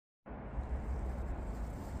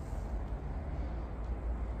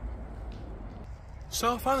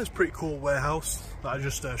So I found this pretty cool warehouse that I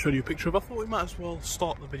just showed you a picture of. I thought we might as well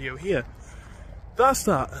start the video here. That's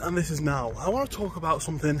that, and this is now. I want to talk about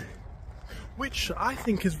something which I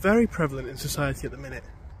think is very prevalent in society at the minute.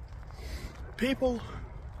 People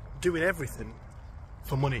doing everything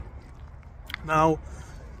for money. Now,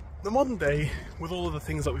 the modern day, with all of the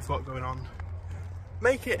things that we've got going on,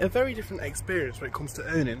 make it a very different experience when it comes to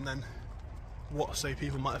earning than what, say,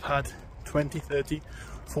 people might have had 20, 30,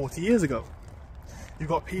 40 years ago. You've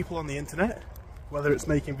got people on the internet, whether it's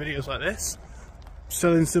making videos like this,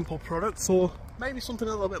 selling simple products, or maybe something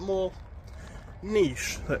a little bit more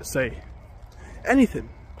niche, let's say. Anything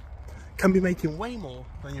can be making way more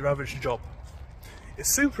than your average job. It's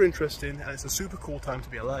super interesting and it's a super cool time to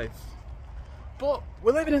be alive. But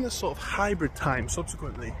we're living in this sort of hybrid time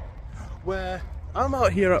subsequently, where I'm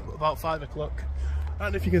out here at about 5 o'clock,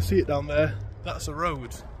 and if you can see it down there, that's a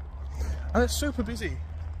road. And it's super busy.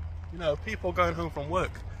 You know, people going home from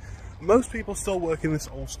work. Most people still work in this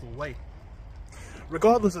old school way.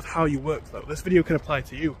 Regardless of how you work though, this video can apply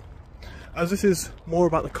to you, as this is more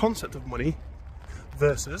about the concept of money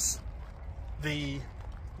versus the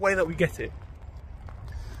way that we get it.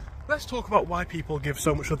 Let's talk about why people give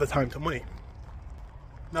so much of their time to money.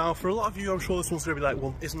 Now, for a lot of you, I'm sure this one's going to be like,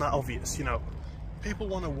 well, isn't that obvious? You know, people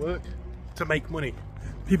want to work to make money.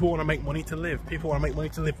 People want to make money to live. People want to make money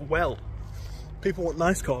to live well. People want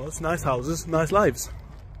nice cars, nice houses, nice lives.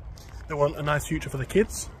 They want a nice future for the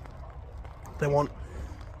kids. They want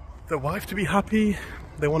their wife to be happy.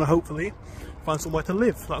 They want to hopefully find somewhere to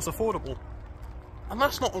live that's affordable. And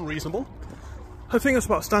that's not unreasonable. I think that's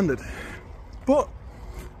about standard. But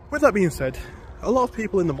with that being said, a lot of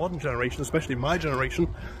people in the modern generation, especially my generation,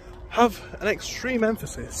 have an extreme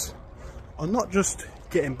emphasis on not just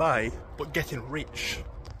getting by, but getting rich.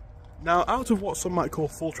 Now, out of what some might call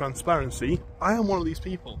full transparency, I am one of these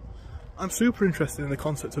people. I'm super interested in the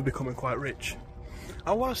concept of becoming quite rich.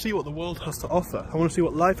 I want to see what the world has to offer. I want to see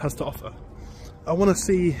what life has to offer. I want to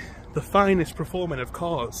see the finest performing of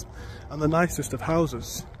cars and the nicest of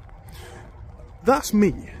houses. That's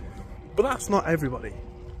me, but that's not everybody.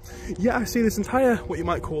 Yet I see this entire, what you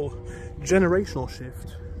might call, generational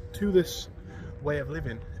shift to this way of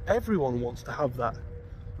living. Everyone wants to have that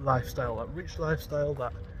lifestyle, that rich lifestyle,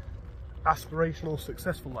 that aspirational,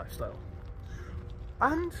 successful lifestyle.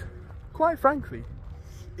 And quite frankly,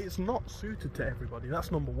 it's not suited to everybody.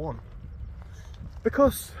 That's number one.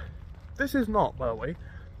 Because this is not, by the way,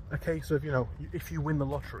 a case of, you know, if you win the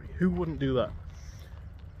lottery, who wouldn't do that?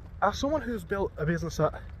 As someone who's built a business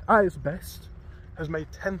that, at its best, has made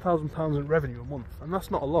 £10,000 in revenue a month, and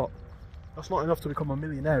that's not a lot. That's not enough to become a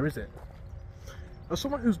millionaire, is it? As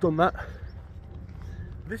someone who's done that,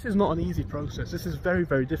 this is not an easy process. This is very,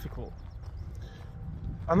 very difficult.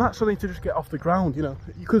 And that's something to just get off the ground, you know.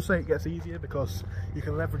 You could say it gets easier because you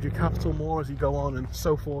can leverage your capital more as you go on and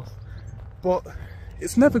so forth. But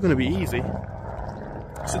it's never going to be easy.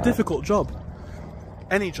 It's a difficult job.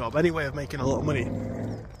 Any job, any way of making a lot of money.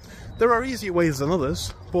 There are easier ways than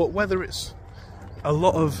others, but whether it's a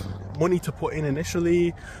lot of money to put in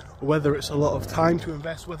initially, whether it's a lot of time to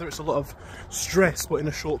invest, whether it's a lot of stress but in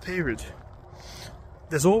a short period,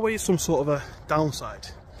 there's always some sort of a downside.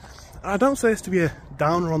 And I don't say this to be a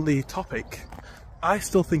downer on the topic. I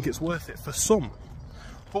still think it's worth it for some.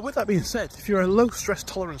 But with that being said, if you're a low stress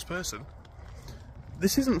tolerance person,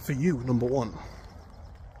 this isn't for you, number one.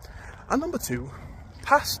 And number two,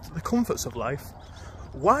 past the comforts of life,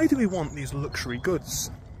 why do we want these luxury goods?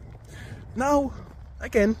 Now,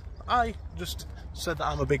 again, I just said that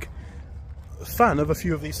I'm a big fan of a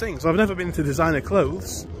few of these things. I've never been into designer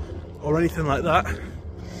clothes or anything like that.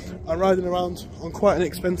 I'm riding around on quite an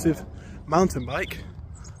expensive mountain bike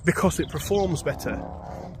because it performs better.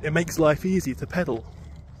 It makes life easy to pedal.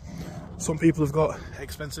 Some people have got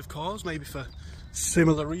expensive cars, maybe for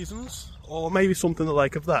similar reasons, or maybe something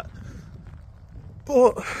like of that.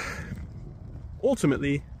 But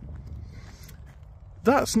ultimately,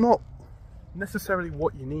 that's not necessarily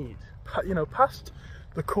what you need. You know, past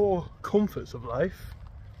the core comforts of life,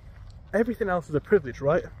 everything else is a privilege,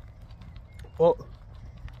 right? But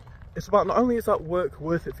it's about, not only is that work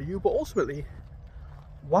worth it for you, but ultimately,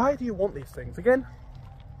 why do you want these things? Again,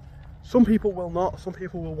 some people will not, some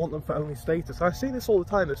people will want them for only status. I see this all the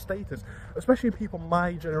time, the status, especially people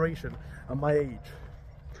my generation and my age.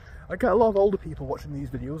 I get a lot of older people watching these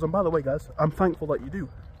videos, and by the way guys, I'm thankful that you do.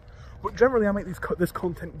 But generally I make this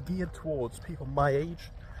content geared towards people my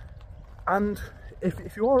age. And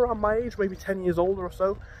if you're around my age, maybe 10 years older or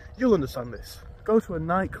so, you'll understand this. Go to a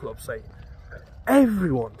nightclub, say,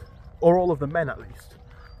 everyone, or all of the men at least,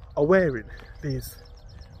 are wearing these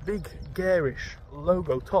big garish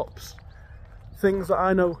logo tops, things that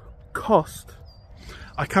I know cost,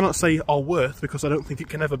 I cannot say are worth, because I don't think it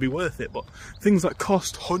can ever be worth it, but things that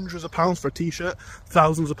cost hundreds of pounds for a t-shirt,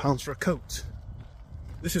 thousands of pounds for a coat.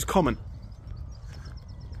 This is common.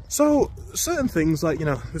 So certain things like, you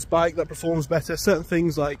know, this bike that performs better, certain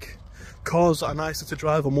things like cars that are nicer to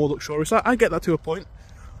drive or more luxurious, I get that to a point.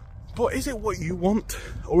 But is it what you want,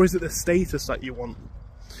 or is it the status that you want?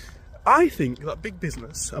 I think that big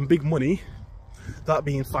business and big money, that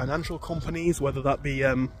being financial companies, whether that be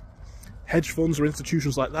hedge funds or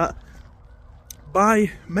institutions like that,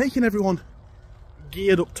 by making everyone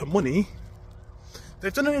geared up to money,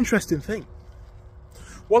 they've done an interesting thing.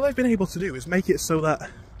 What they've been able to do is make it so that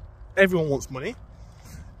everyone wants money,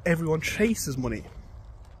 everyone chases money.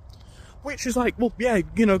 Which is like, well, yeah,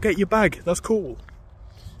 you know, get your bag, that's cool.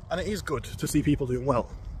 And it is good to see people doing well.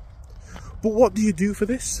 But what do you do for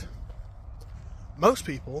this? Most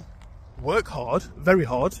people work hard, very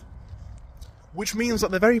hard, which means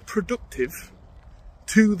that they're very productive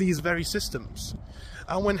to these very systems.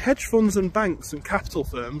 And when hedge funds and banks and capital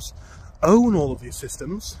firms own all of these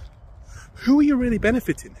systems, who are you really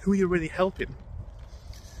benefiting? Who are you really helping?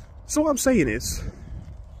 So what I'm saying is,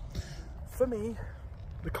 for me,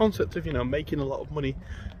 the concept of, you know, making a lot of money,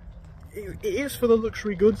 it is for the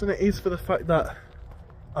luxury goods, and it is for the fact that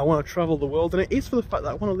I want to travel the world, and it is for the fact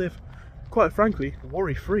that I want to live, quite frankly,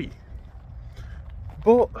 worry-free.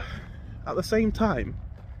 But at the same time,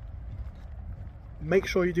 make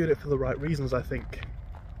sure you're doing it for the right reasons, I think.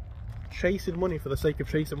 Chasing money for the sake of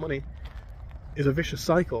chasing money is a vicious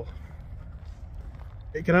cycle.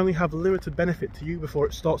 It can only have limited benefit to you before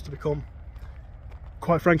it starts to become,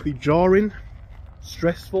 quite frankly, jarring,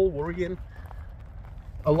 stressful, worrying,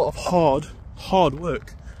 a lot of hard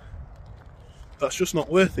work. That's just not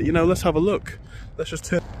worth it. You know, let's have a look. Let's just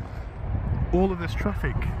turn all of this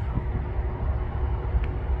traffic.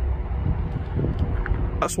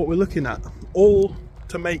 That's what we're looking at. All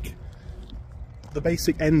to make the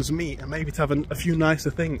basic ends meet, and maybe to have a few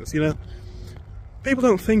nicer things, you know. People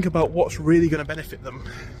don't think about what's really going to benefit them.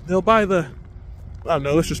 They'll buy the, I don't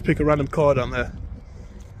know, let's just pick a random car down there.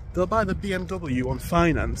 They'll buy the BMW on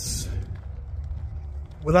finance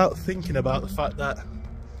without thinking about the fact that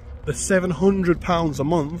the £700 a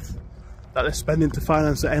month that they're spending to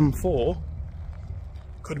finance the M4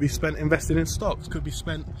 could be spent investing in stocks, could be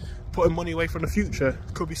spent putting money away from the future,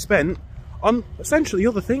 could be spent on essentially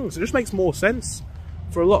other things. It just makes more sense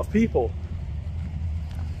for a lot of people.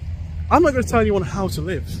 I'm not going to tell anyone how to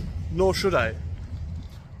live, nor should I.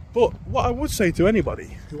 But what I would say to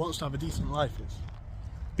anybody who wants to have a decent life is,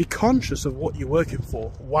 be conscious of what you're working for,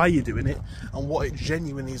 why you're doing it, and what it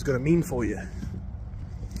genuinely is going to mean for you.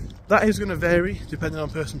 That is going to vary depending on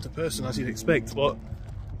person to person, as you'd expect, but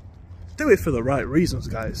do it for the right reasons,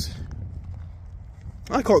 guys.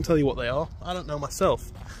 I can't tell you what they are. I don't know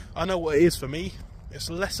myself. I know what it is for me. It's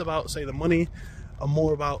less about, say, the money, and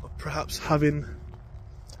more about perhaps having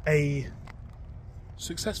a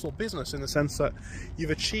successful business, in the sense that you've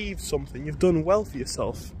achieved something, you've done well for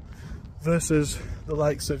yourself, versus the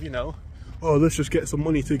likes of, you know, oh, let's just get some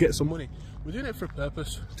money to get some money. We're doing it for a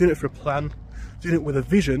purpose, doing it for a plan, doing it with a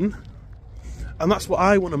vision, and that's what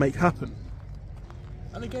I want to make happen.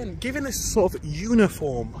 And again, giving this sort of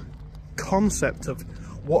uniform concept of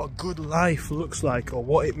what a good life looks like, or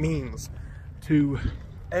what it means to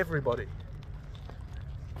everybody,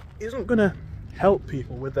 isn't going to help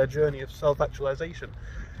people with their journey of self-actualization.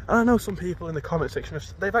 And I know some people in the comment section,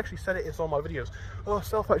 they've actually said it in some of my videos, oh,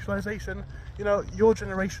 self-actualization, you know, your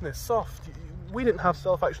generation is soft, we didn't have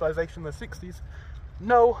self-actualization in the 60s.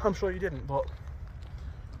 No, I'm sure you didn't, but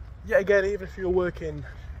yet again, even if you were working,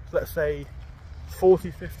 let's say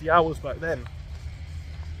 40-50 hours back then,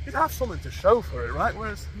 you'd have something to show for it, right?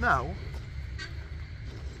 Whereas now,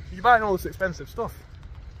 you're buying all this expensive stuff,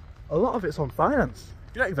 a lot of it's on finance,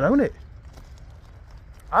 you don't even own it.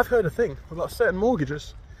 I've heard a thing about certain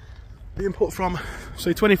mortgages being put from,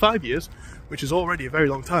 say, 25 years, which is already a very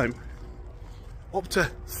long time, up to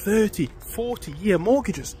 30, 40-year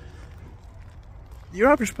mortgages. Your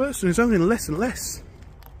average person is owning less and less.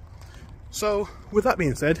 So, with that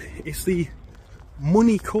being said, it's the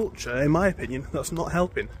money culture, in my opinion, that's not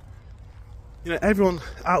helping. You know, everyone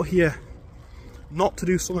out here, not to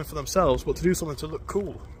do something for themselves, but to do something to look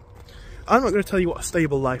cool. I'm not going to tell you what a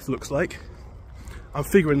stable life looks like. I'm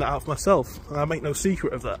figuring that out for myself, and I make no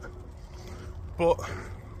secret of that. But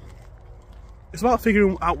it's about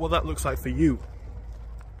figuring out what that looks like for you.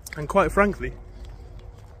 And quite frankly,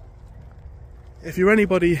 if you're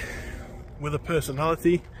anybody with a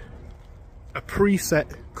personality, a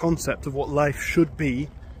preset concept of what life should be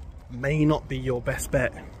may not be your best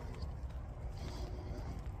bet.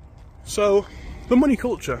 So, The money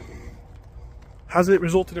culture. Has it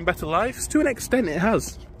resulted in better lives? To an extent it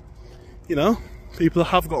has. You know, people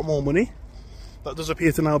have got more money. That does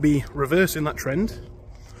appear to now be reversing that trend.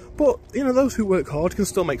 But, you know, those who work hard can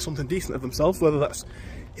still make something decent of themselves, whether that's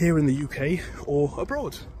here in the UK or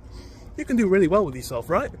abroad. You can do really well with yourself,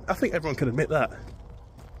 right? I think everyone can admit that.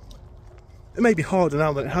 It may be harder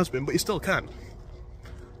now than it has been, but you still can.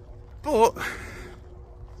 But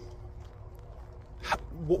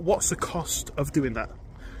what's the cost of doing that?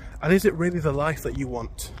 And is it really the life that you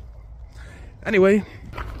want? Anyway,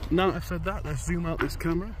 now that I've said that, let's zoom out this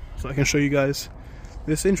camera so I can show you guys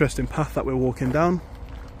this interesting path that we're walking down.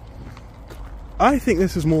 I think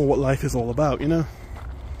this is more what life is all about, you know?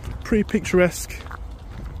 Pretty picturesque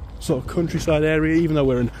sort of countryside area, even though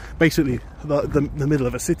we're in basically the middle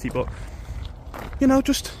of a city, but you know,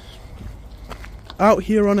 just out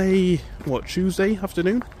here on a, what, Tuesday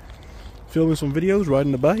afternoon, filming some videos,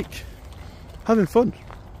 riding a bike, having fun.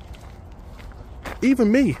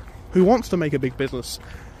 Even me, who wants to make a big business,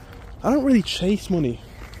 I don't really chase money.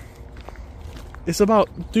 It's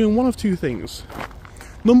about doing one of two things.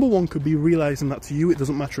 Number one could be realising that to you it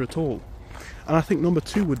doesn't matter at all. And I think number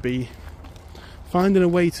two would be finding a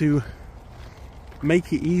way to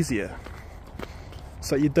make it easier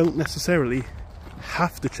so that you don't necessarily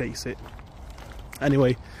have to chase it.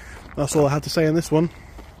 Anyway, that's all I had to say on this one.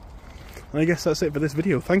 And I guess that's it for this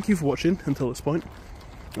video. Thank you for watching until this point,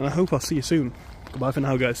 and I hope I'll see you soon. Goodbye for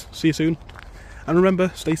now, guys. See you soon. And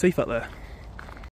remember, stay safe out there.